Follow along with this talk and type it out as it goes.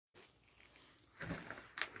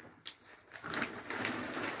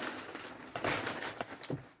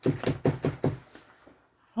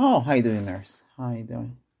Oh, how you doing, nurse? How you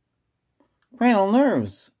doing? Cranial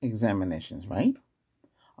nerves examinations, right?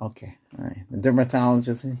 Okay, all right. The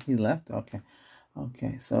dermatologist, he left? Okay.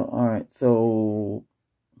 Okay, so, all right. So,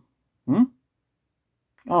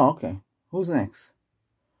 Oh, okay. Who's next?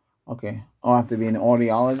 Okay. Oh, I have to be an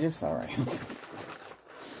audiologist? All right.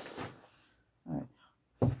 All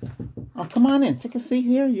right. Oh, come on in. Take a seat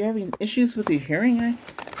here. You having issues with your hearing,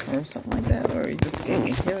 or something like that? Or you just getting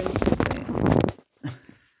a hearing?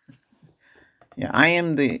 Yeah,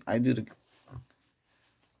 I do the,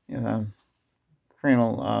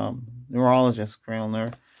 cranial neurologist, cranial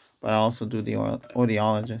nerve, but I also do the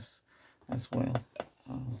audiologist as well.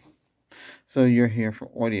 Um, so you're here for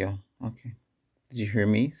audio. Okay. Did you hear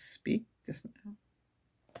me speak just now?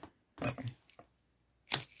 Okay.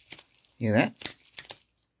 Hear that?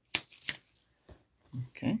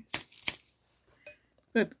 Okay.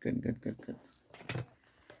 Good, good, good, good, good.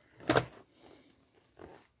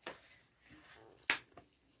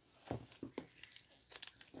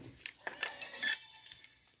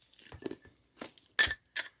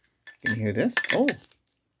 Can you hear this? Oh.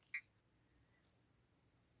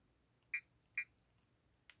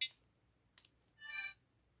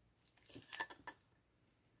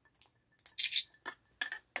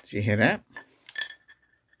 Did you hear that?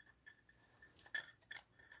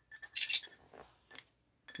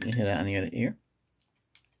 Can you hear that on the other ear?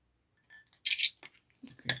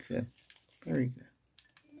 Okay, good. Very good.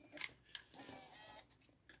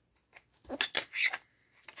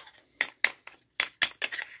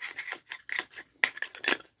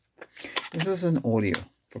 This is an audio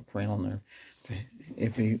for cranial nerve.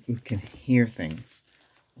 If you can hear things.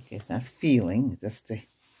 Okay, it's not feeling, it's just to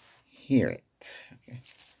hear it. Okay.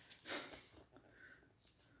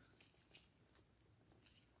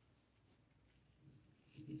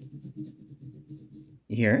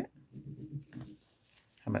 You hear it?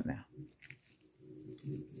 How about now?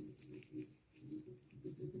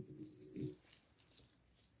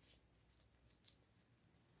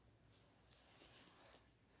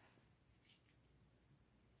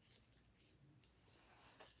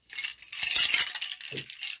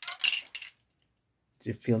 Did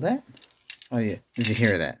you feel that? Oh yeah. Did you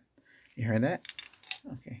hear that? You heard that?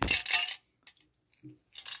 Okay.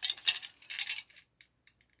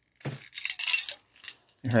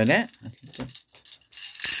 You heard that? Okay, good.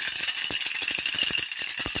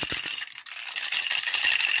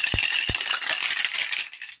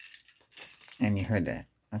 And you heard that.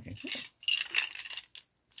 Okay, good.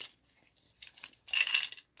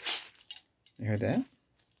 You heard that?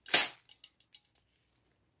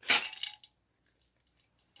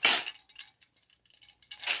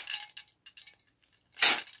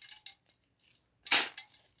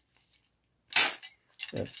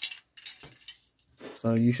 Good.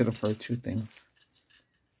 So you should have heard two things.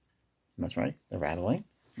 That's right. The rattling.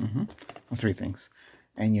 Or three things.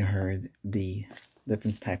 And you heard the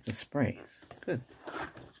different types of sprays. Good.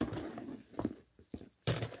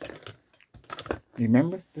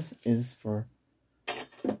 Remember, this is for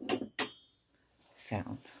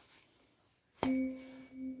sound.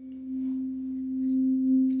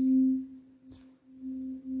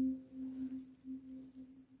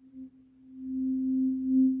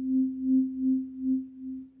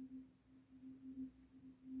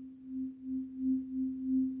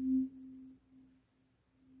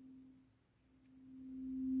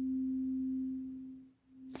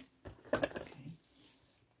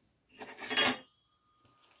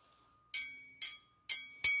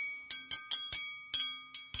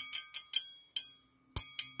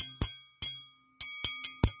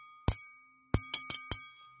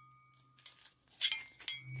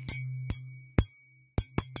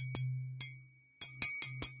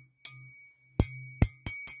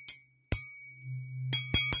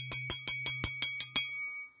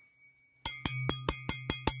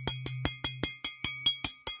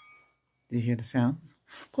 Do you hear the sounds?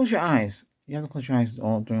 Close your eyes. You have to close your eyes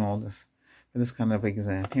during all this, for this kind of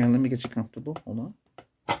exam. Here, let me get you comfortable. Hold on.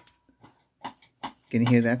 Can you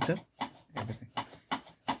hear that too? Everything.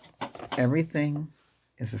 Everything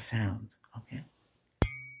is a sound. Okay.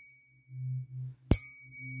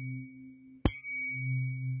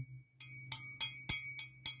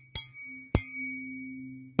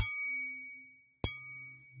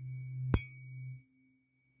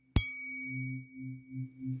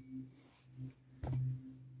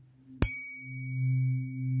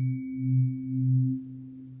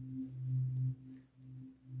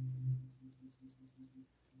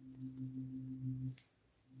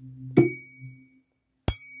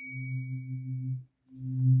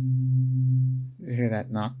 You hear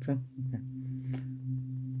that knock too? Okay.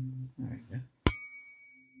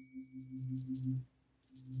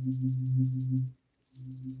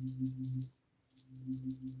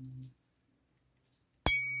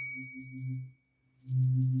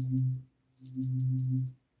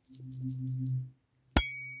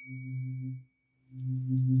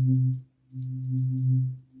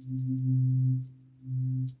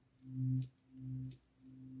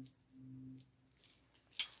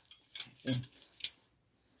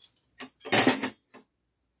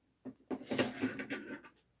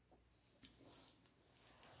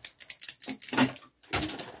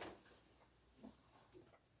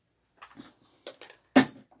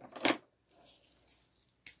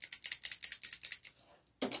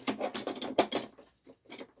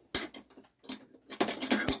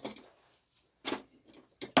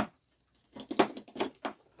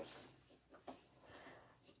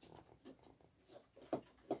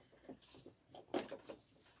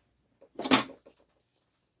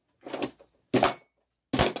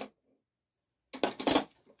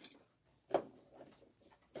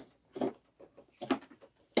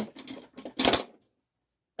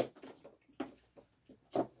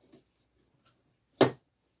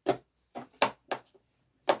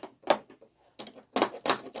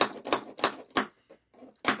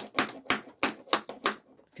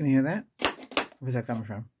 Can you hear that? Where's that coming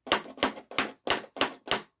from?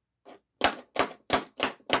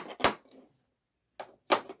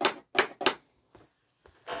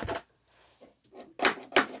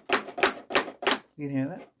 You can hear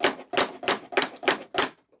that?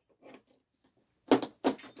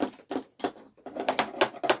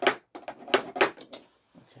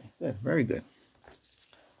 Okay, good. Very good.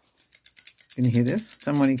 Can you hear this?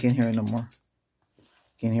 Tell me when you can't hear it no more.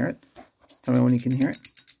 Can you hear it? Tell me when you can hear it.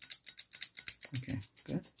 Okay,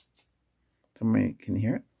 good. Tell me when you can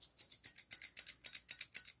hear it.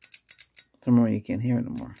 Tell me when you can't hear it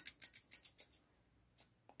no more.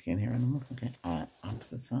 Can't hear it no more? Okay.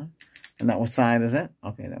 Opposite side. And that what side is it?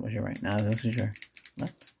 Okay, that was your right. Now this is your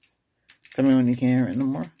left. Tell me when you can't hear it no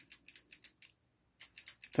more.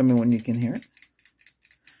 Tell me when you can hear it.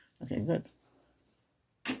 Okay, good.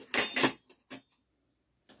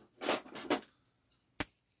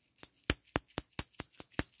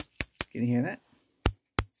 Can you hear that?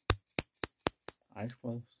 Eyes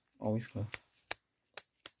closed. Always closed.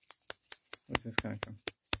 Where's this coming from?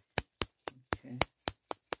 Okay.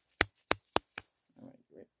 All right,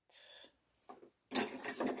 great.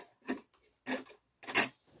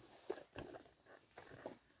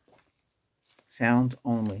 Sound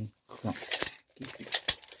only. Clump. Keep it.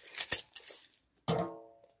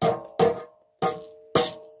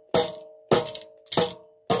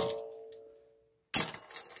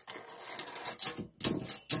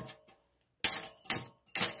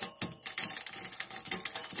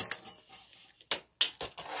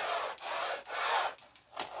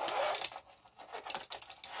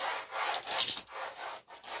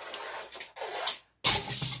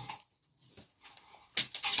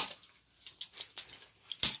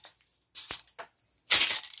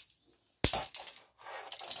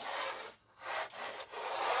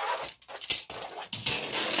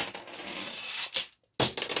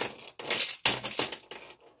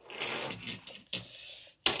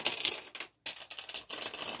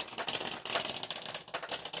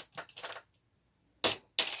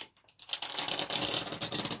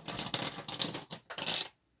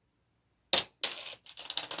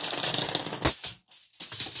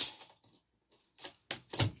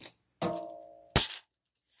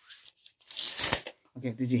 Okay,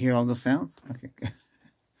 did you hear all those sounds? Okay, good.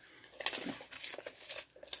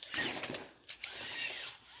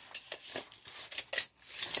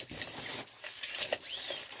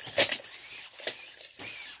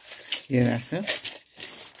 Yeah, that's it.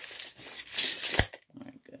 All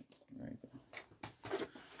right, good. Very good.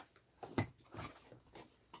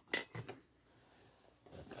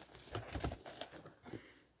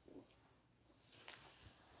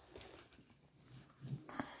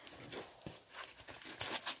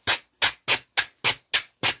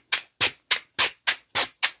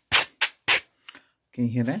 Can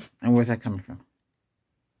you hear that? And where's that coming from?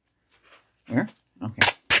 Where? Okay.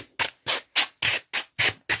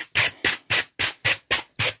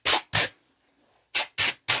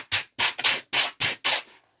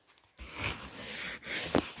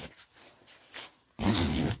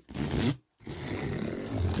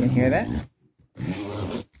 Can you hear that?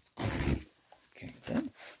 Okay, good.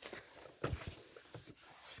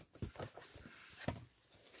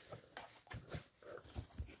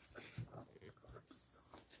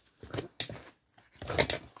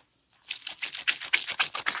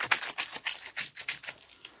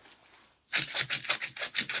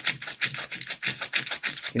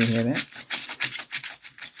 Can you hear that?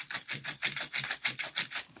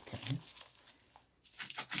 Okay.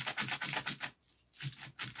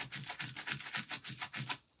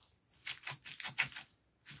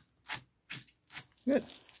 Good.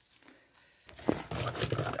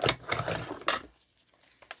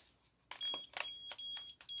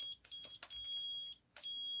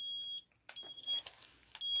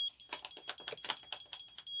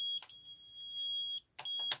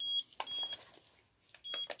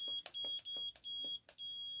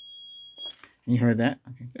 You heard that?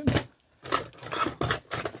 Okay, good.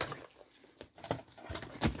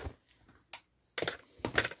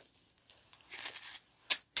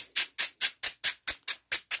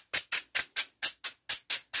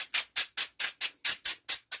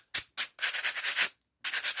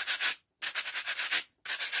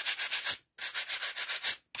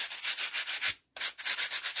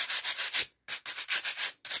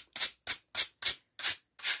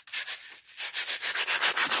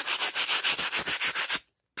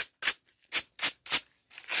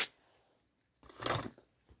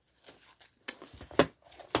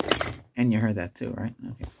 And you heard that too, right?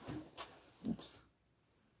 Okay. Oops.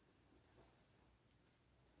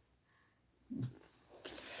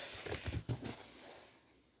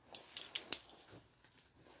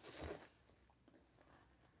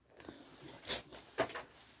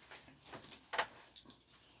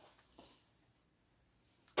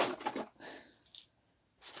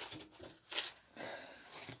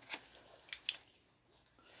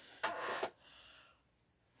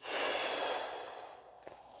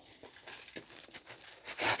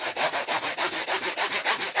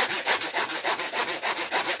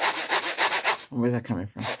 Where's that coming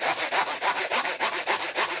from?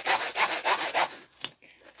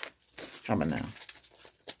 How about now?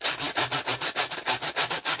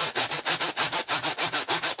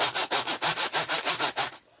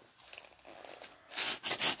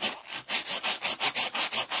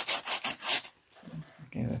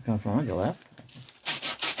 Okay, that's coming from the left.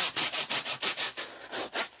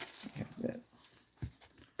 Okay, good.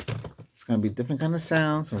 It's going to be different kind of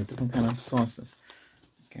sounds or different kind of sauces.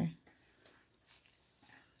 Okay.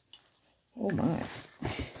 Oh my.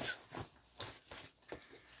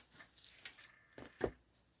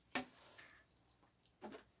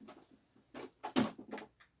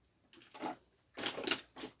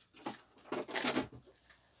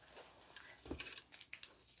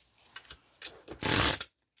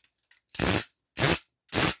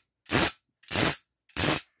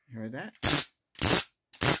 You heard that?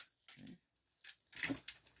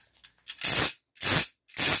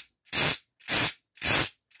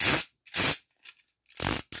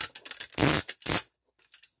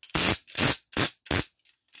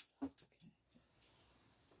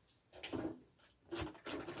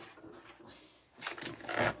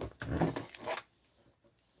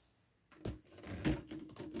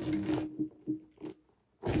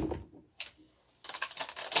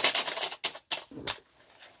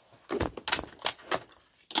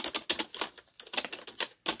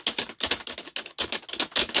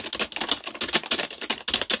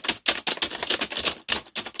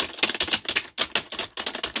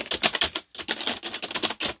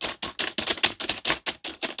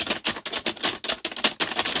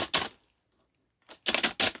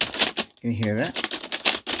 Can you hear that?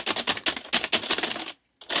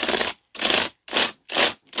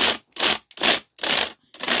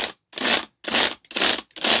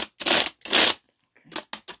 Okay.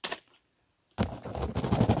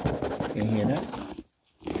 Can you hear that?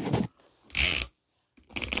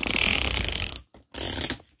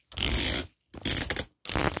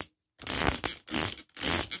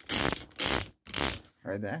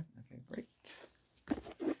 Heard that? Okay, great.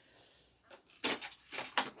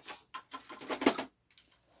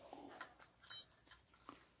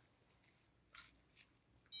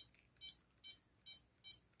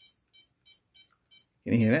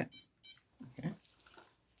 Can you hear that? Okay.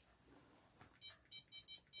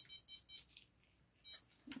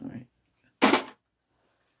 All right.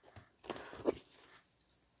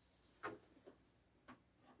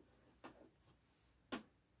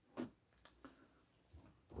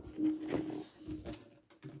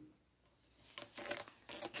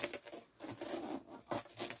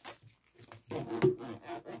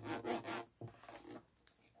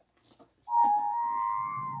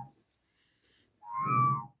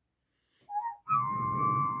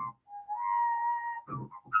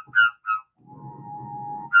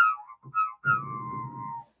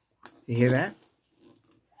 You hear that?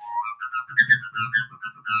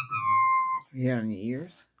 You hear it in your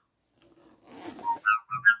ears?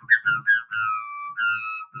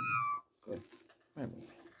 Good. Wait a minute.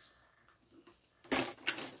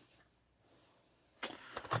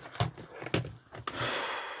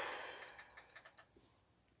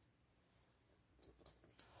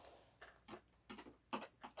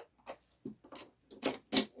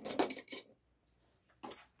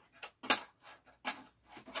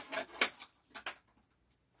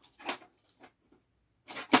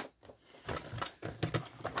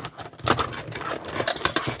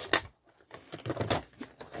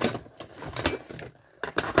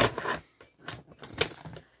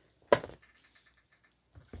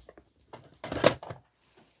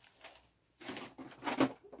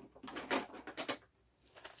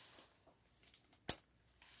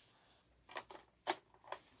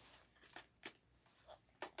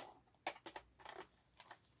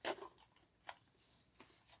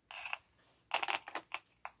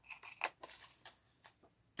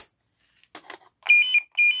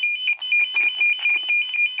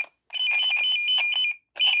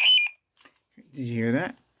 Did you hear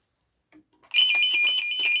that?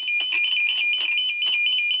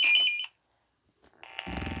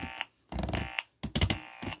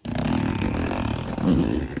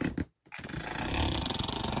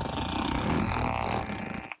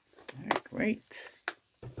 Great.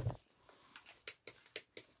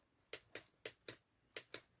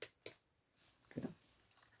 Good.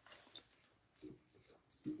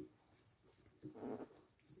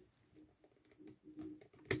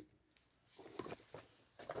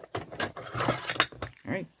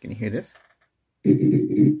 All right, can you hear this?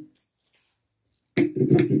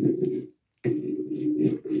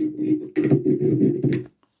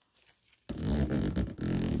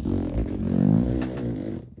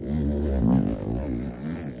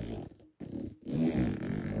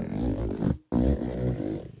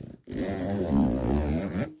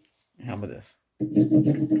 How about this?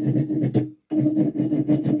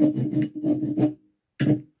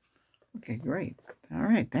 Okay, great. All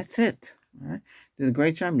right, that's it. All right, did a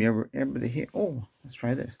great job. You ever to hear? Oh, let's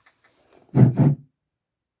try this. 1,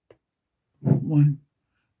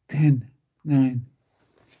 10, 9,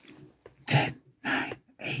 10, 9,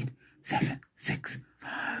 8, 7, 6,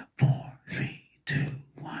 5, 4, 3, 2,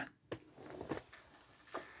 1.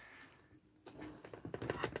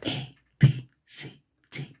 A, B, C,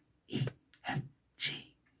 D, E, F,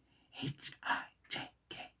 G, H, I, J,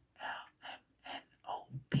 K, L, M, N, O,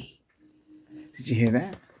 P. Did you hear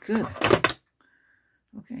that? Good.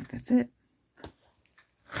 Okay, that's it.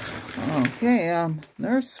 Okay,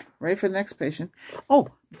 nurse, ready for the next patient. Oh,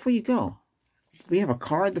 before you go, we have a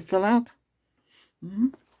card to fill out.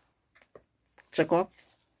 Check off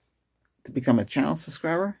to become a channel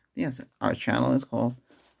subscriber. Yes, our channel is called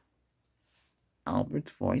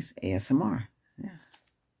Albert's Voice ASMR. Yeah.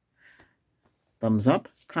 Thumbs up,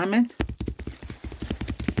 comment.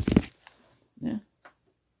 Yeah.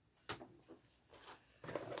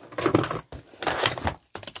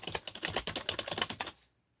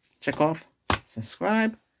 Check off,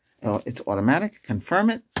 subscribe. Oh, it's automatic.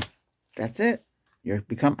 Confirm it. That's it. You've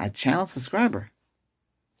become a channel subscriber.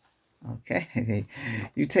 Okay.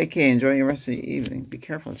 You take care. Enjoy your rest of the evening. Be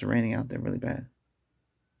careful. It's raining out there really bad.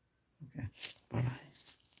 Okay. Bye-bye.